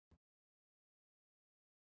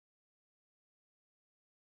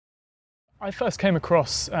I first came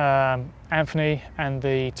across Anthony and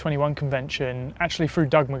the 21 convention actually through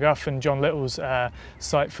Doug McGuff and John Little's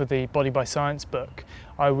site for the Body by Science book.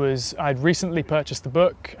 I'd recently purchased the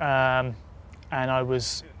book and I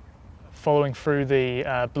was following through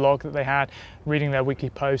the blog that they had, reading their weekly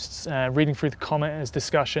posts, reading through the commenters'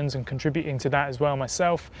 discussions and contributing to that as well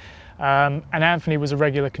myself. And Anthony was a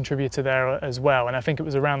regular contributor there as well, and I think it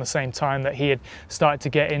was around the same time that he had started to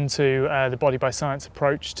get into the Body by Science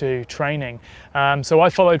approach to training. So I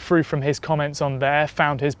followed through from his comments on there,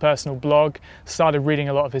 found his personal blog, started reading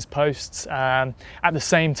a lot of his posts. At the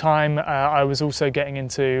same time, I was also getting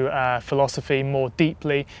into philosophy more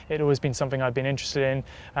deeply. It had always been something I'd been interested in,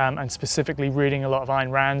 and specifically reading a lot of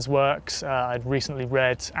Ayn Rand's works. I'd recently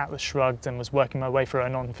read Atlas Shrugged and was working my way through her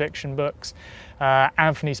non-fiction books.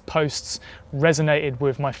 Anthony's posts resonated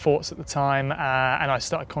with my thoughts at the time, and I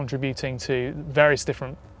started contributing to various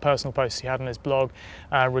different personal posts he had on his blog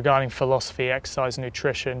regarding philosophy, exercise,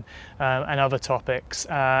 nutrition, and other topics.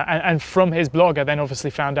 And from his blog, I then obviously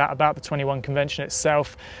found out about the 21 convention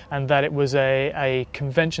itself, and that it was a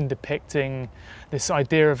convention depicting this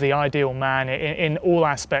idea of the ideal man in all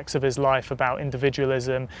aspects of his life, about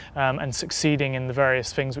individualism and succeeding in the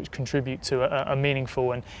various things which contribute to a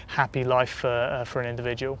meaningful and happy life for an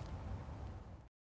individual.